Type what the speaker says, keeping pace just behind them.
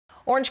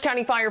Orange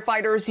County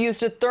firefighters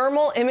used a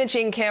thermal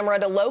imaging camera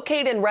to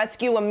locate and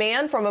rescue a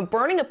man from a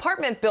burning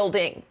apartment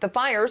building. The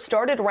fire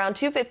started around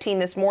 2:15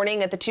 this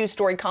morning at the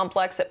two-story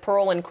complex at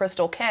Pearl and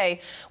Crystal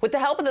K. With the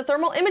help of the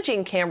thermal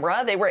imaging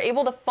camera, they were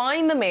able to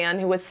find the man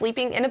who was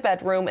sleeping in a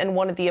bedroom in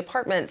one of the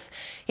apartments.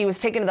 He was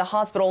taken to the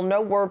hospital. No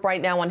word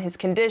right now on his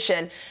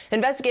condition.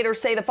 Investigators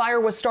say the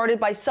fire was started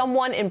by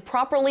someone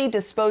improperly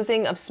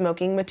disposing of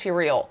smoking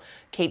material.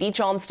 Katie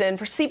Johnston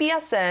for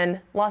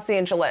CBSN, Los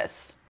Angeles.